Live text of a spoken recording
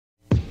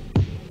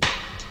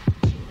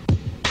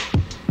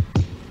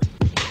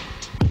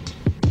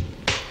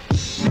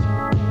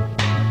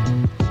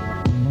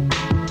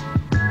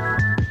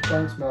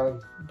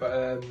man,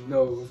 but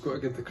no, we've got to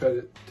give the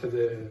credit to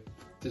the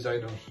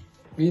designers.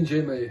 Me and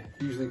Jamie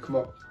usually come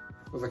up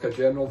with like a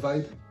general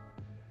vibe,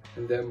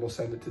 and then we'll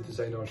send it to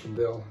designers and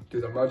they'll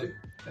do their magic.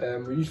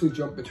 We usually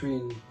jump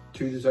between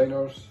two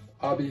designers,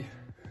 Abby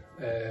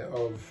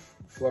of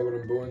Flower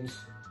and Bones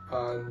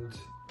and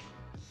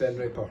Ben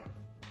Raper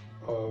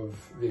of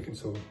Vacant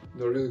Soul.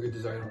 They're really good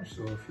designers,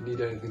 so if you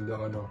need anything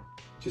done or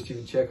just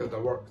even check out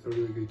their work, they're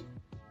really good.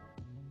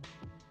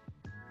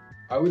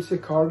 I would say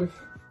Cardiff.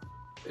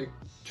 It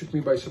took me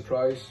by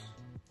surprise.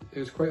 It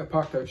was quite a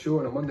packed out show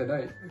on a Monday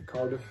night at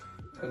Cardiff,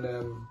 and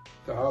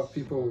to have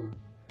people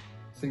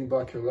sing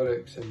back your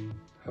lyrics and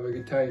have a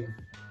good time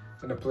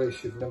in a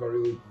place you've never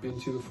really been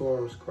to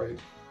before was quite,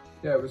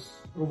 yeah, it was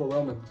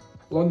overwhelming.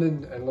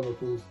 London and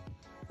Liverpool,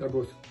 they're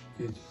both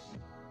good.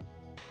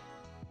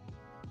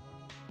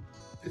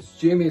 It's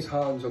Jamie's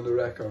hands on the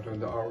record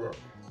and the artwork.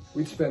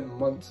 We'd spent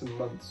months and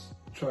months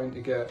trying to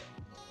get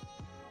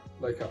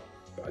like a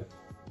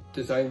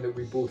design that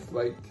we both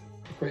liked.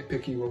 We're quite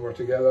picky when we're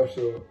together,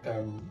 so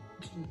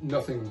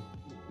nothing,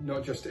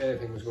 not just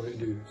anything was going to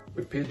do.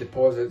 We paid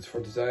deposits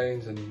for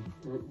designs and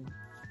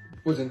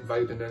wasn't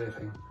vibing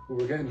anything. We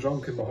were getting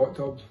drunk in my hot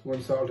tub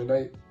one Saturday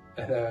night,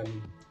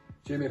 and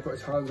Jamie put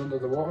his hands under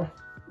the water.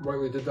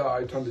 While he did that,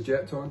 I turned the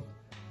jets on.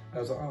 I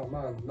was like, oh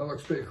man, that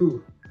looks pretty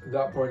cool. At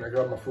that point, I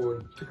grabbed my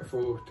phone, took a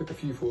photo, took a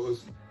few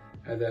photos,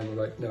 and then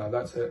we're like, nah,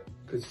 that's it.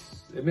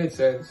 Because it made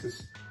sense.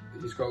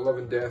 He's got love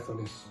and death on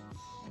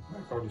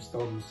his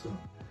thumbs, so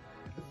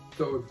I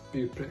thought it would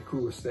be a pretty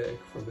cool aesthetic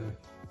for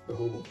the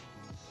whole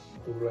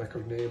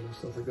record name and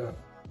stuff like that.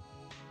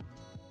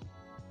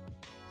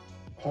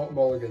 Hot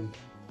Mulligan,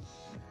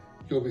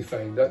 You'll Be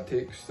Fine, that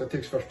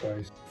takes first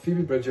prize.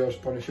 Phoebe Bridgers,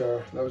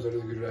 Punisher, that was a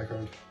really good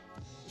record.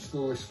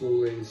 Slowly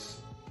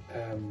Slowly's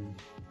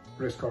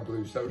Race Car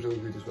Blues, that was really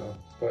good as well.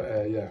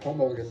 But yeah, Hot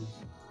Mulligan,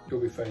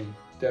 You'll Be Fine,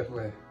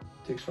 definitely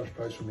takes first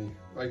prize for me.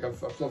 Like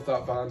I've loved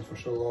that band for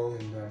so long,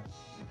 and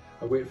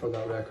I waited for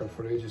that record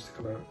for ages to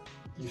come out.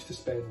 Used to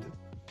spend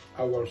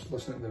hours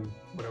listening to them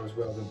when I was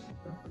welding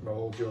at my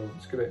old job.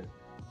 It's great.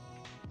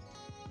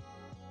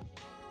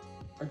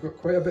 I got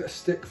quite a bit of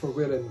stick for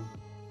wearing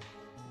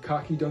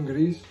khaki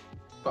dungarees,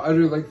 but I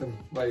really like them.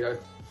 Like I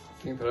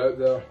think they're out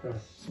there, they're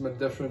something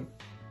different.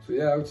 So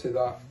yeah, I would say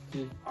that.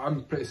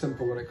 I'm pretty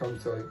simple when it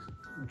comes to like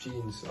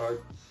jeans. I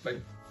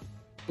like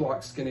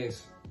black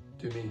skinnies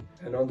to me.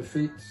 And on the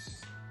feet,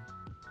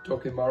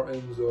 Doc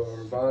Martens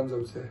or Vans, I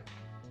would say.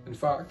 In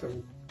fact,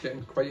 I'm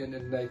getting quite into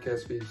Nike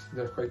SBs.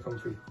 They're quite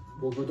comfy.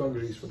 We'll go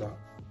dungarees for that.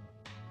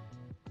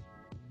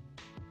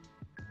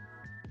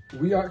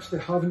 We actually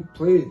haven't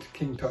played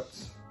King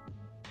Tut's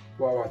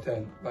Wawa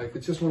Tent. Like,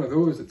 it's just one of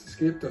those that's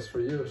escaped us for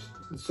years.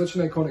 It's such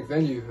an iconic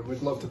venue and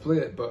we'd love to play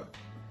it, but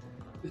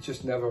it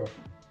just never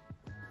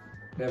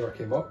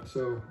came up.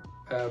 So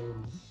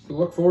we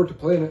look forward to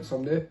playing it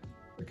someday.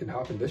 It can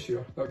happen this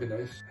year, that'd be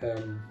nice.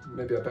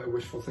 Maybe a bit of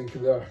wishful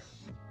thinking there.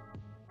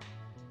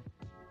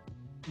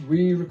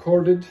 We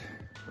recorded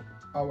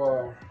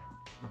our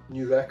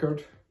new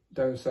record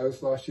down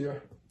south last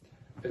year.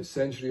 It's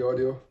Century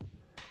Audio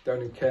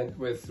down in Kent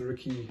with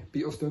Ricky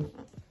Beatleston,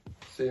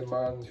 same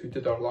man who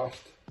did our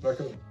last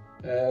record.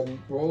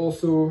 We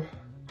also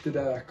did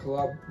a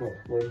collab, well,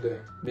 we're in the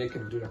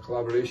making of doing a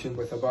collaboration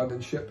with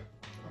Abandoned Ship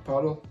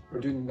Apparel. We're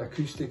doing an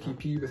acoustic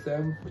EP with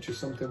them, which is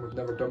something we've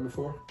never done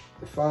before.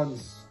 The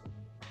fans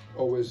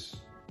always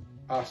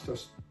asked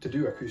us to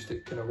do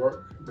acoustic kind of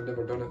work. We've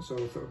never done it, so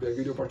I thought it would be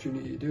a good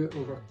opportunity to do it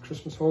over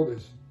Christmas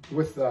holidays.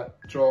 With that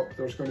drop,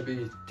 there's going to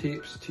be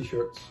tapes,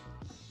 t-shirts,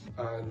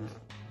 and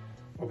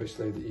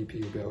obviously the EP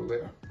will be out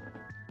later.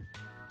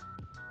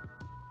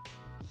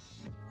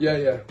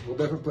 Yeah, we'll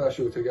definitely play a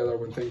show together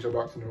when things are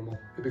back to normal.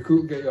 It'd be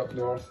cool to get you up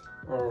north,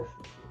 or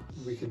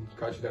we can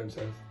catch you down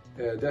south.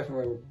 Yeah,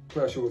 definitely we'll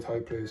play a show with High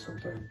Praise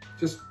sometime.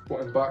 Just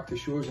wanting back to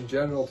shows in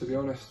general, to be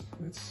honest.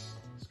 It's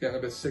getting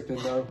a bit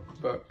sickening now,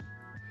 but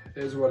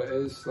it is what it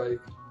is. Like,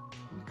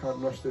 you can't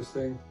rush this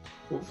thing.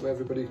 Hopefully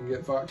everybody can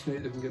get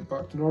vaccinated and get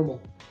back to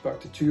normal. Back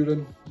to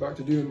touring, back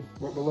to doing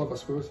what we love, I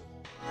suppose.